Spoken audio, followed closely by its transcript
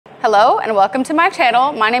Hello and welcome to my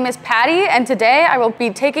channel. My name is Patty and today I will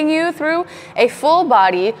be taking you through a full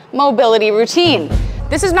body mobility routine.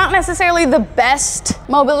 This is not necessarily the best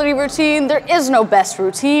mobility routine. There is no best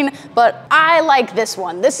routine, but I like this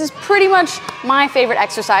one. This is pretty much my favorite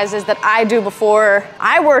exercises that I do before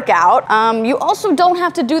I work out. You also don't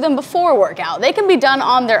have to do them before workout. They can be done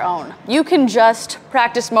on their own. You can just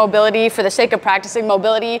practice mobility for the sake of practicing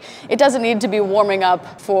mobility. It doesn't need to be warming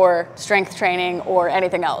up for strength training or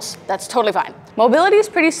anything else. That's totally fine. Mobility is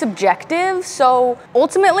pretty subjective, so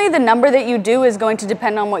ultimately the number that you do is going to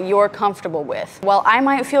depend on what you're comfortable with. While I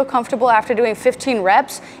might feel comfortable after doing 15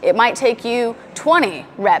 reps, it might take you 20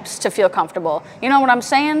 reps to feel comfortable. You know what I'm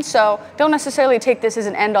saying? So don't necessarily take this as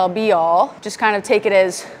an end-all be-all. Just kind of take it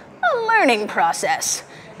as a learning process.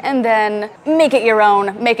 And then make it your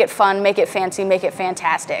own, make it fun, make it fancy, make it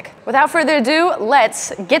fantastic. Without further ado,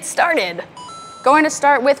 let's get started. Going to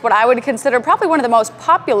start with what I would consider probably one of the most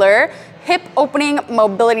popular hip opening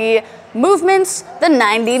mobility movements, the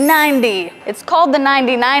 90-90. It's called the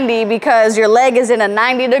 90-90 because your leg is in a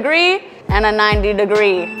 90 degree and a 90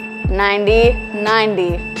 degree.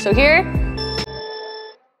 90-90. So here.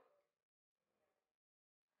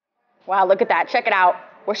 Wow, look at that, check it out.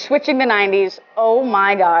 We're switching the 90s, oh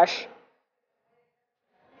my gosh.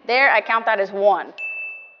 There, I count that as 1.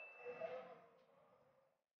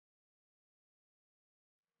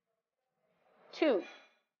 2.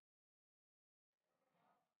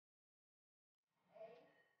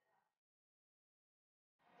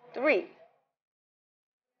 3.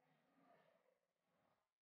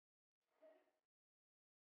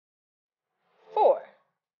 4.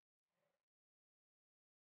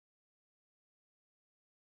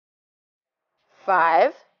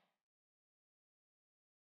 5.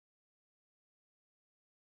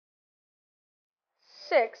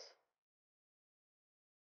 6.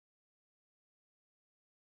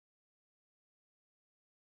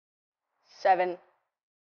 7.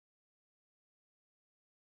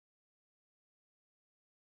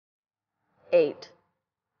 8.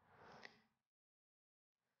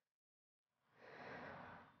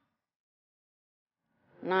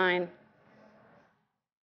 9.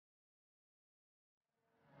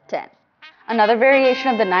 10. Another variation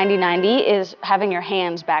of the 90-90 is having your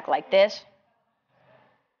hands back like this.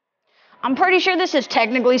 I'm pretty sure this is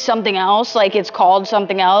technically something else, like it's called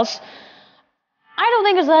something else. I don't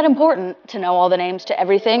think it's that important to know all the names to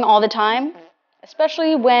everything all the time,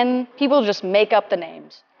 especially when people just make up the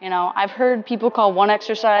names. You know, I've heard people call one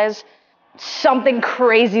exercise something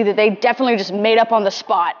crazy that they definitely just made up on the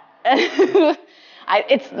spot.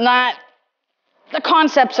 It's not, the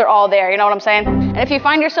concepts are all there, you know what I'm saying? And if you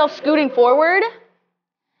find yourself scooting forward,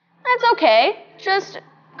 that's okay. Just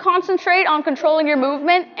concentrate on controlling your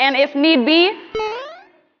movement, and if need be,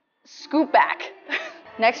 scoot back.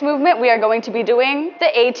 Next movement, we are going to be doing the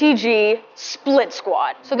ATG split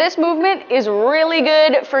squat. So this movement is really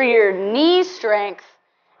good for your knee strength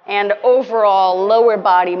and overall lower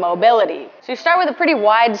body mobility. So you start with a pretty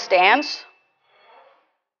wide stance.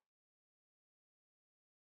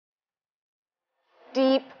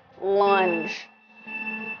 Deep lunge.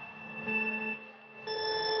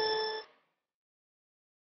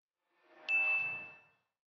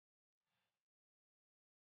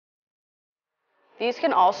 These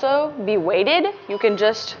can also be weighted. You can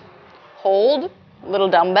just hold little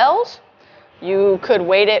dumbbells. You could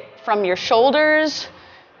weight it from your shoulders.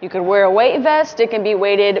 You could wear a weight vest. It can be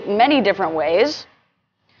weighted many different ways.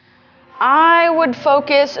 I would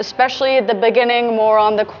focus, especially at the beginning, more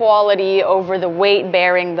on the quality over the weight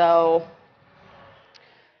bearing though.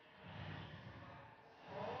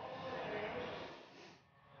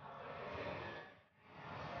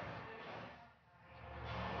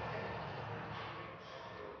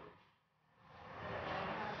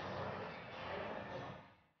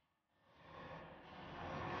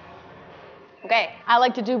 Okay, I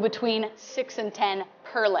like to do between 6 and 10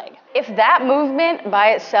 per leg. If that movement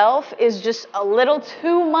by itself is just a little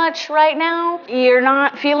too much right now, you're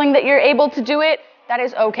not feeling that you're able to do it, that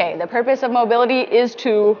is okay. The purpose of mobility is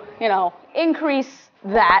to, increase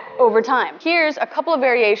that over time. Here's a couple of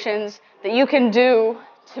variations that you can do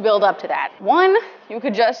to build up to that. One, you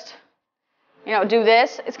could just, do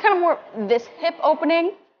this. It's kind of more this hip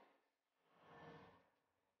opening.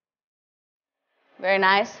 Very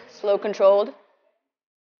nice, slow controlled.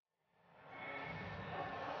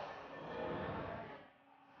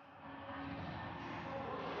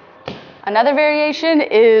 Another variation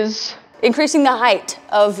is increasing the height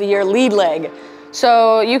of your lead leg.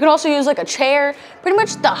 So you can also use like a chair. Pretty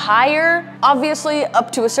much the higher, obviously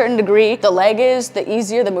up to a certain degree, the leg is, the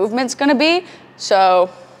easier the movement's gonna be.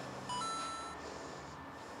 So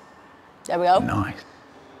There we go. Nice.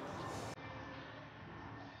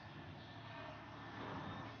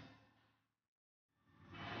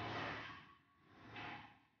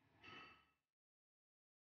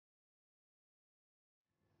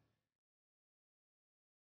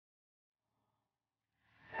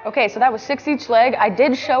 Okay, so that was 6 each leg. I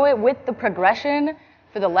did show it with the progression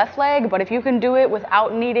for the left leg, but if you can do it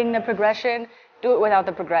without needing the progression, do it without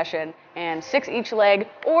the progression. And 6 each leg,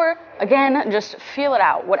 or again, just feel it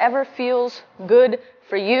out. Whatever feels good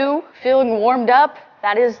for you, feeling warmed up,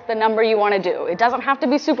 that is the number you want to do. It doesn't have to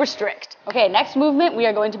be super strict. Okay, next movement, we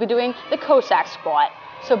are going to be doing the Cossack squat.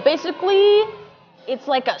 So basically, it's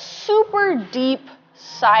like a super deep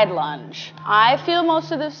side lunge. I feel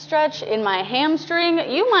most of this stretch in my hamstring.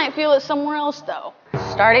 You might feel it somewhere else though.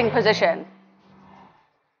 Starting position.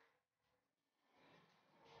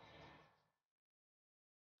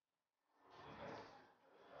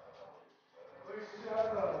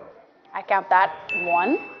 I count that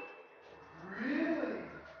 1. Really?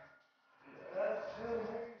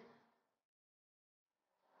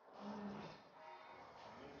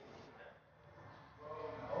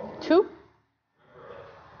 2.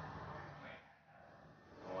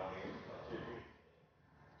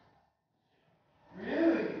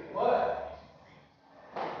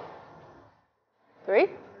 3.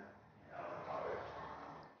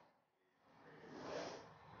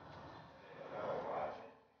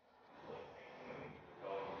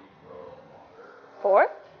 4.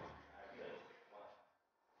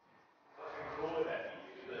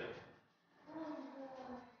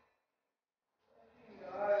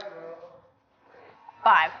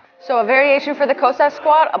 5. So a variation for the Cossack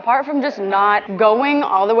squat, apart from just not going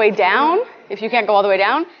all the way down, if you can't go all the way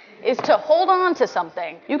down, is to hold on to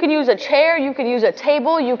something. You can use a chair, you can use a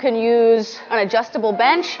table, you can use an adjustable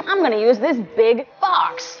bench. I'm going to use this big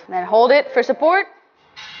box. And then hold it for support.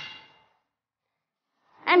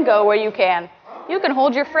 And go where you can. You can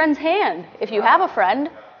hold your friend's hand if you have a friend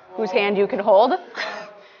whose hand you can hold.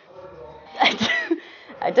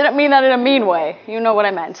 I didn't mean that in a mean way. You know what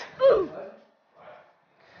I meant.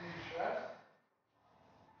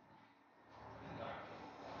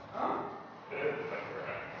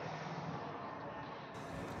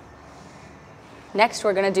 Next,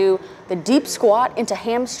 we're going to do the deep squat into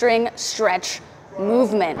hamstring stretch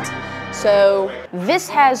movement. So this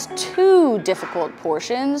has 2 difficult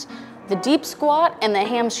portions, the deep squat and the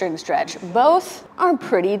hamstring stretch. Both are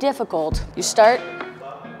pretty difficult. You start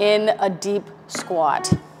in a deep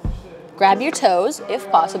squat. Grab your toes,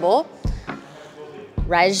 if possible.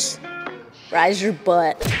 Rise your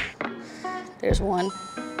butt. There's 1.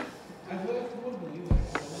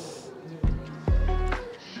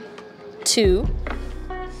 2.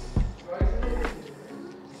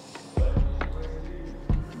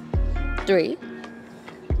 3.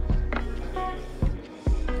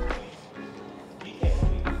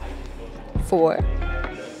 4.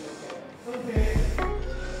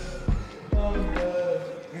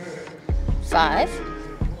 5.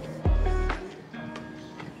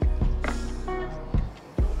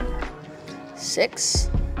 6.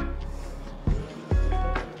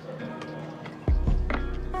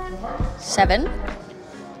 7.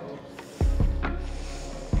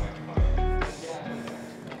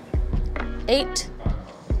 8.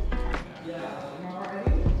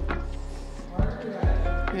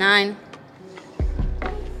 9.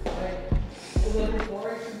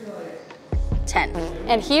 10.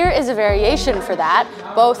 And here is a variation for that,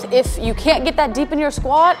 both if you can't get that deep in your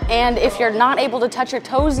squat and if you're not able to touch your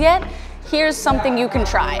toes yet, here's something you can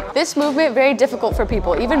try. This movement, very difficult for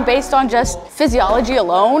people, even based on just physiology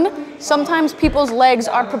alone. Sometimes people's legs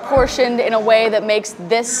are proportioned in a way that makes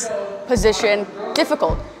this position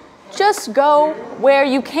difficult. Just go where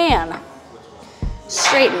you can.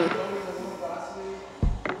 Straighten.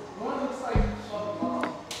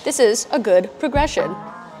 This is a good progression.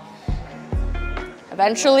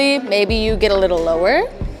 Eventually, maybe you get a little lower.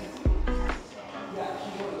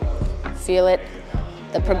 Feel it,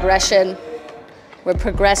 the progression. We're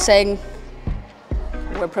progressing.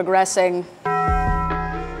 We're progressing.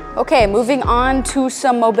 Okay, moving on to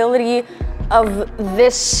some mobility of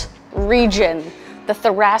this region, the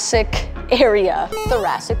thoracic area.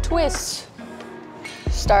 Thoracic twist.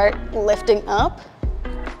 Start lifting up.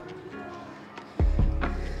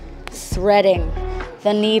 Threading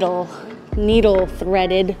the needle. Needle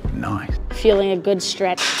threaded. Nice. Feeling a good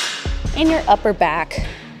stretch in your upper back.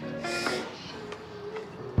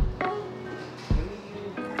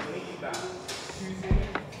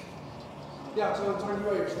 Yeah, so I'm talking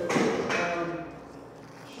about your stretch.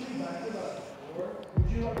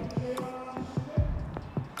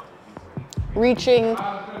 Reaching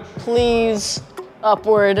please,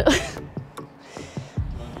 upward.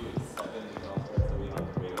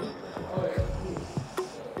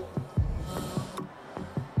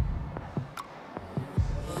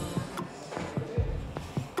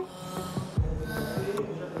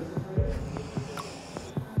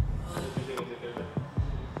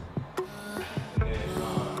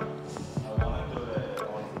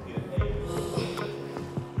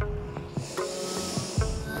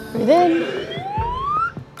 Breathe in.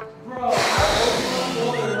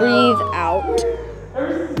 Breathe out.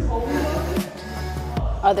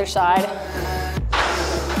 Other side.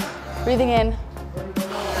 Breathing in.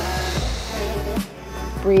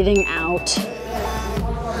 Breathing out.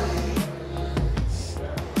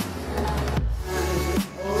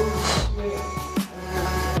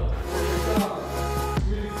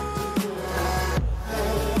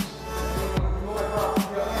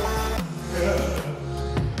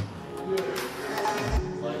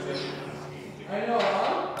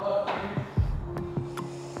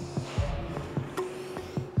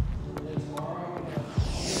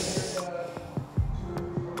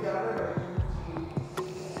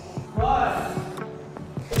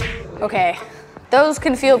 Okay, those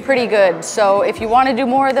can feel pretty good. So if you want to do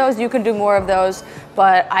more of those, you can do more of those.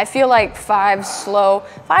 But I feel like 5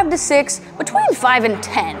 to 6, between 5 and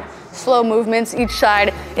 10 slow movements each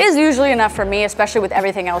side is usually enough for me, especially with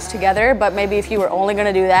everything else together. But maybe if you were only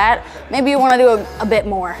going to do that, maybe you want to do a bit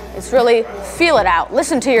more. It's really feel it out.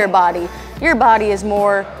 Listen to your body. Your body is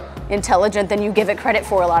more intelligent than you give it credit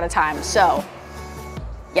for a lot of times. So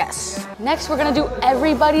yes. Next, we're going to do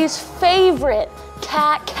everybody's favorite,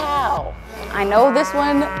 cat-cow. I know this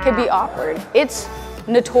one can be awkward. It's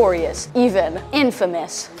notorious, even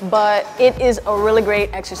infamous, but it is a really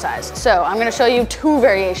great exercise. So I'm gonna show you 2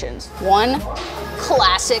 variations. One,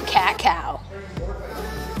 classic cat-cow.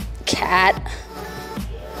 Cat.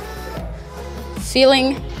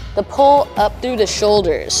 Feeling the pull up through the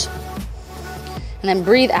shoulders. And then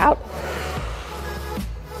breathe out.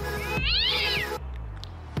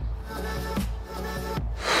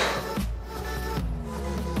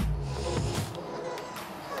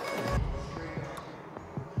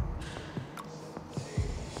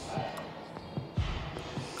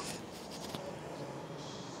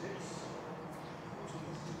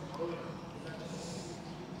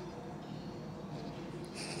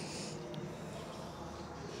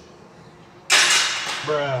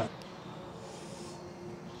 Bruh.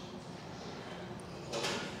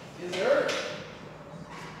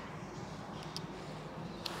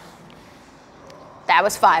 That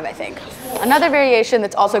was 5, I think. Another variation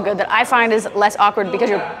that's also good that I find is less awkward because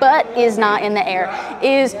your butt is not in the air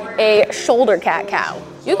is a shoulder cat-cow.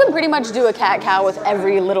 You can pretty much do a cat-cow with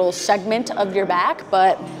every little segment of your back,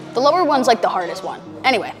 but the lower one's like the hardest one.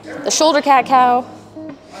 Anyway, the shoulder cat-cow.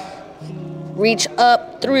 Reach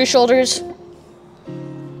up through your shoulders.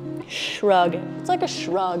 Shrug. It's like a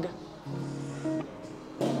shrug.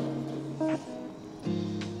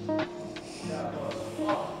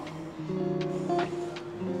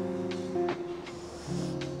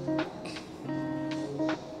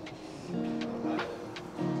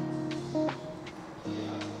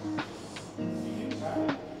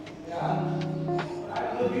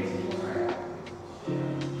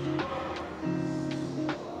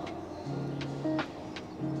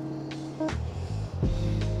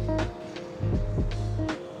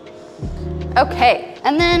 Okay,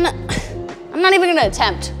 and then I'm not even gonna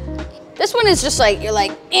attempt. This one is just like, you're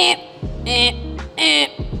like, I'm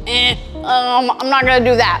not gonna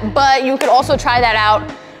do that, but you could also try that out.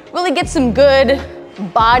 Really get some good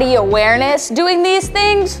body awareness doing these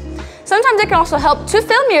things. Sometimes it can also help to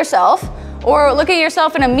film yourself or look at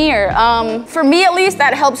yourself in a mirror. For me at least,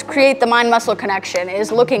 that helps create the mind-muscle connection,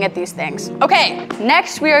 is looking at these things. Okay,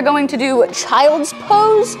 next we are going to do child's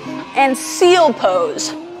pose and seal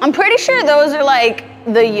pose. I'm pretty sure those are like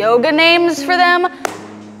the yoga names for them.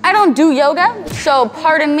 I don't do yoga, so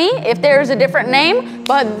pardon me if there's a different name,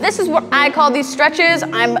 but this is what I call these stretches.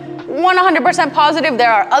 I'm 100% positive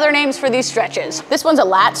there are other names for these stretches. This one's a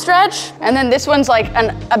lat stretch, and then this one's like an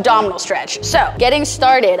abdominal stretch. So, getting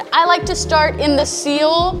started. I like to start in the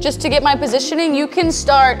seal just to get my positioning. You can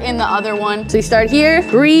start in the other one. So you start here,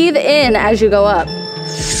 breathe in as you go up.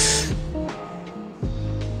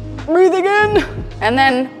 Breathing in, and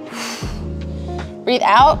then breathe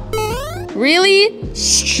out. Really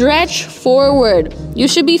stretch forward. You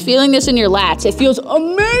should be feeling this in your lats. It feels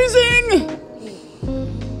amazing.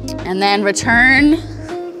 And then return.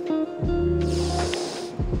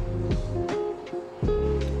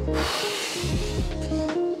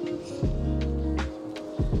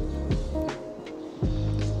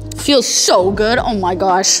 feels so good, oh my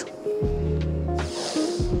gosh.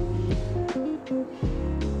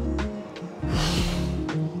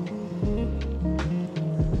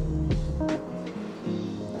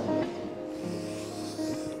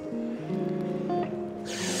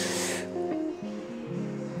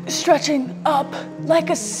 Stretching up like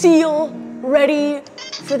a seal, ready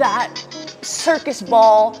for that circus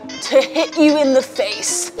ball to hit you in the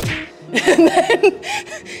face. And then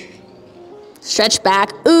stretch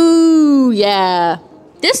back, ooh, yeah.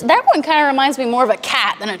 That one kind of reminds me more of a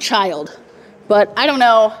cat than a child. But I don't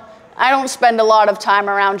know, I don't spend a lot of time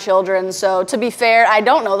around children, so to be fair, I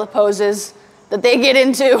don't know the poses that they get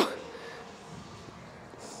into.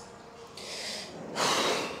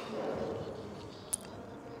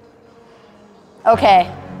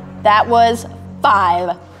 Okay, that was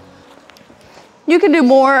 5. You can do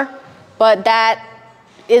more, but that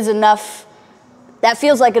is enough. That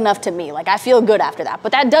feels like enough to me. Like I feel good after that,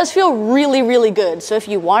 but that does feel really, really good. So if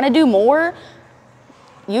you want to do more,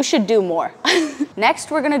 you should do more.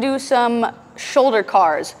 Next, we're gonna do some shoulder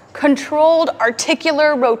cars, controlled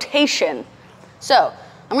articular rotation. So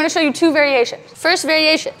I'm gonna show you 2 variations. First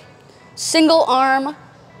variation, single arm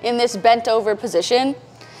in this bent over position.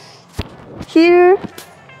 Here,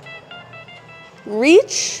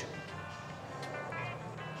 reach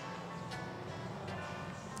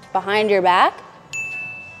behind your back.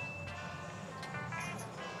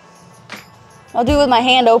 I'll do it with my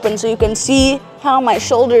hand open so you can see how my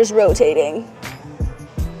shoulder's rotating.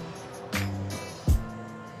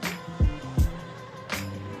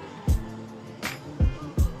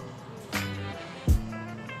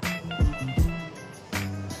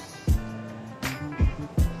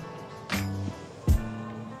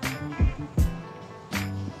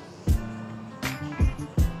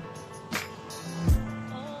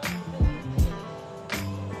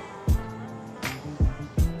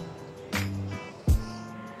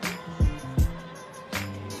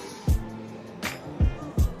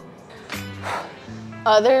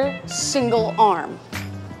 Other single arm.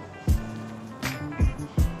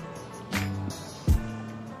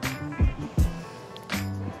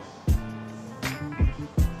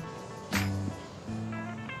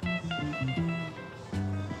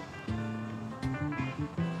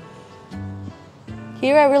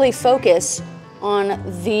 Here I really focus on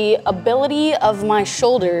the ability of my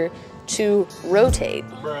shoulder to rotate.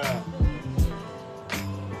 Bruh.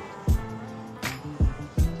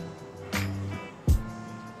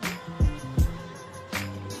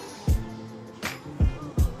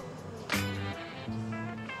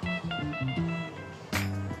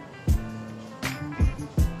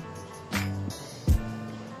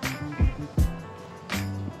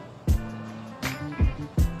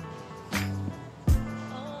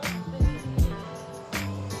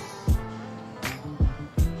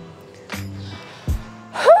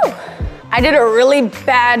 I did a really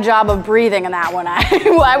bad job of breathing in that one.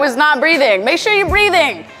 I was not breathing. Make sure you're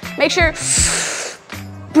breathing. Make sure,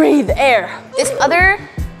 breathe air. This other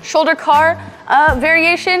shoulder car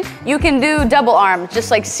variation, you can do double arm, just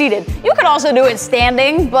like seated. You could also do it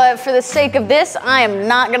standing, but for the sake of this, I am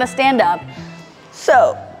not gonna stand up.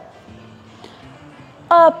 So,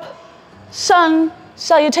 up, sun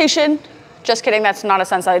salutation. Just kidding, that's not a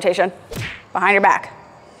sun salutation. Behind your back.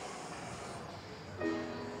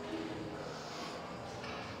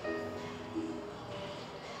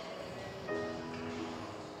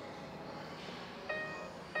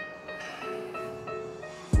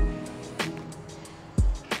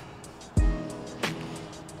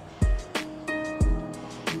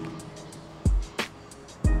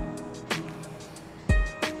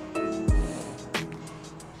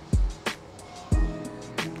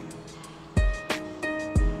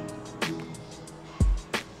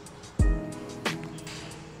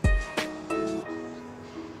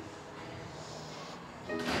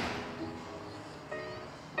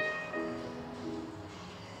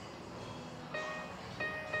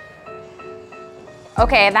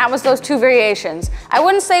 Okay, that was those 2 variations. I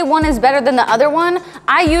wouldn't say one is better than the other one.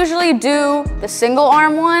 I usually do the single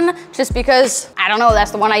arm one just because, I don't know, that's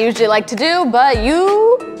the one I usually like to do, but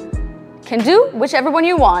you can do whichever one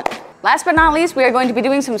you want. Last but not least, we are going to be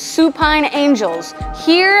doing some supine angels.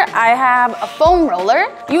 Here I have a foam roller.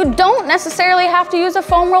 You don't necessarily have to use a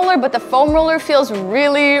foam roller, but the foam roller feels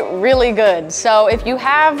really, really good. So if you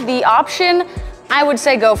have the option, I would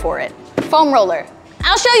say go for it. Foam roller.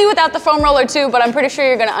 I'll show you without the foam roller too, but I'm pretty sure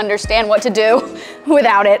you're gonna understand what to do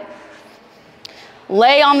without it.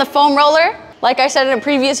 Lay on the foam roller. Like I said in a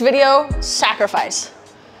previous video, sacrifice.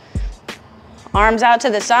 Arms out to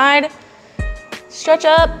the side. Stretch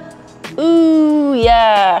up. Ooh,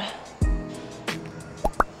 yeah.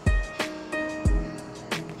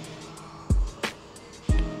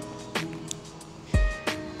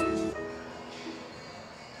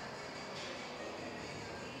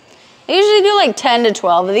 like 10 to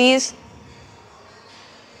 12 of these.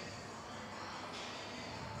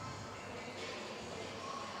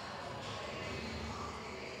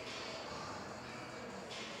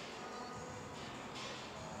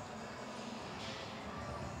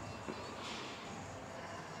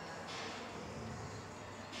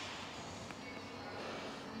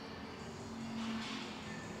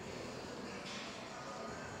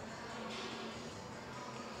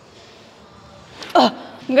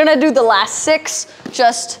 I'm gonna do the last 6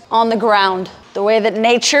 just on the ground, the way that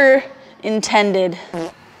nature intended.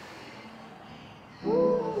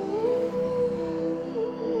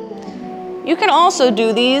 You can also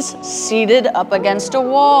do these seated up against a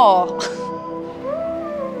wall.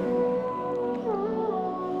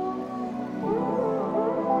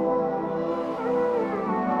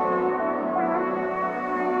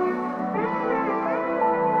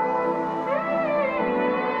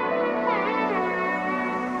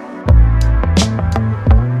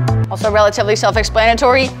 Also relatively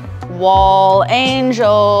self-explanatory, wall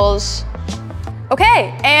angels.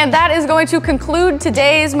 Okay, and that is going to conclude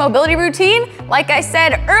today's mobility routine. Like I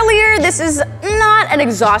said earlier, this is not an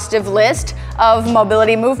exhaustive list of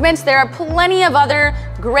mobility movements. There are plenty of other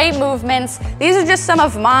great movements. These are just some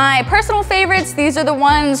of my personal favorites. These are the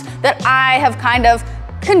ones that I have kind of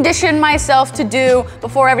conditioned myself to do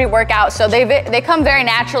before every workout. So they come very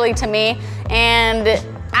naturally to me, and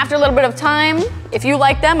after a little bit of time, if you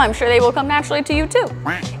like them, I'm sure they will come naturally to you too.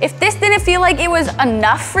 If this didn't feel like it was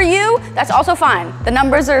enough for you, that's also fine. The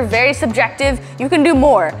numbers are very subjective. You can do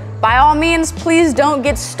more. By all means, please don't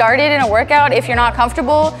get started in a workout if you're not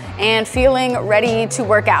comfortable and feeling ready to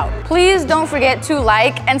work out. Please don't forget to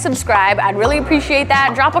like and subscribe. I'd really appreciate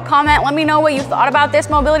that. Drop a comment. Let me know what you thought about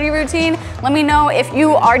this mobility routine. Let me know if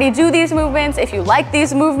you already do these movements, if you like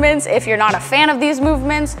these movements, if you're not a fan of these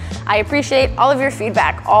movements. I appreciate all of your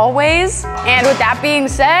feedback always. And with that being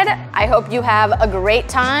said, I hope you have a great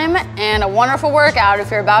time and a wonderful workout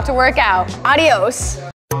if you're about to work out. Adios.